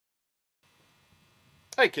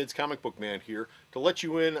Hi kids, Comic Book Man here to let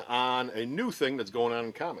you in on a new thing that's going on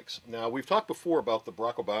in comics. Now, we've talked before about the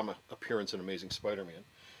Barack Obama appearance in Amazing Spider-Man,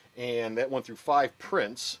 and that went through 5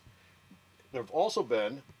 prints. There have also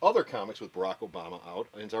been other comics with Barack Obama out.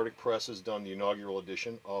 Antarctic Press has done the inaugural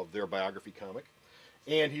edition of their biography comic,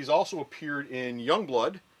 and he's also appeared in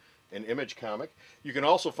Youngblood, an Image comic. You can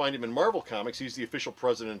also find him in Marvel Comics. He's the official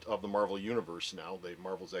president of the Marvel Universe now.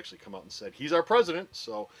 Marvel's actually come out and said he's our president,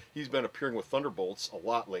 so he's been appearing with Thunderbolts a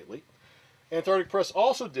lot lately. Antarctic Press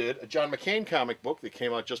also did a John McCain comic book that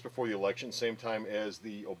came out just before the election, same time as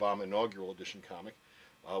the Obama inaugural edition comic,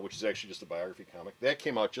 which is actually just a biography comic. That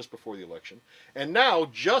came out just before the election. And now,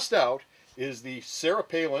 just out, is the Sarah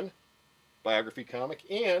Palin biography comic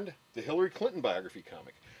and the Hillary Clinton biography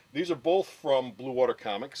comic. These are both from Blue Water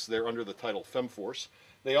Comics. They're under the title FemForce.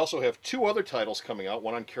 They also have 2 other titles coming out,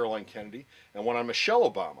 one on Caroline Kennedy and one on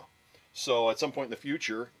Michelle Obama. So at some point in the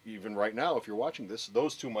future, even right now if you're watching this,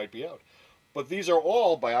 those 2 might be out. But these are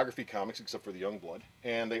all biography comics except for the Youngblood,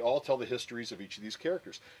 and they all tell the histories of each of these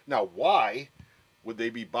characters. Now, why would they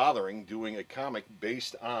be bothering doing a comic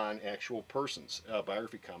based on actual persons, a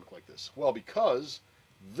biography comic like this? Well, because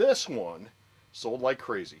this one sold like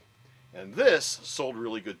crazy. And this sold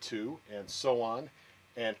really good too, and so on,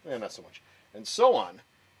 and not so much, and so on.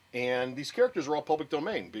 And these characters are all public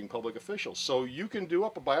domain, being public officials. So you can do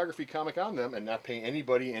up a biography comic on them and not pay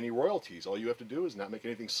anybody any royalties. All you have to do is not make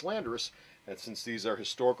anything slanderous. And since these are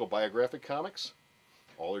historical biographic comics,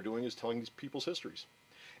 all they're doing is telling these people's histories.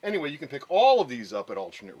 Anyway, you can pick all of these up at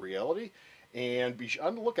Alternate Reality, and be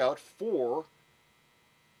on the lookout for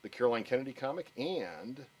the Caroline Kennedy comic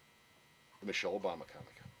and the Michelle Obama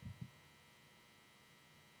comic.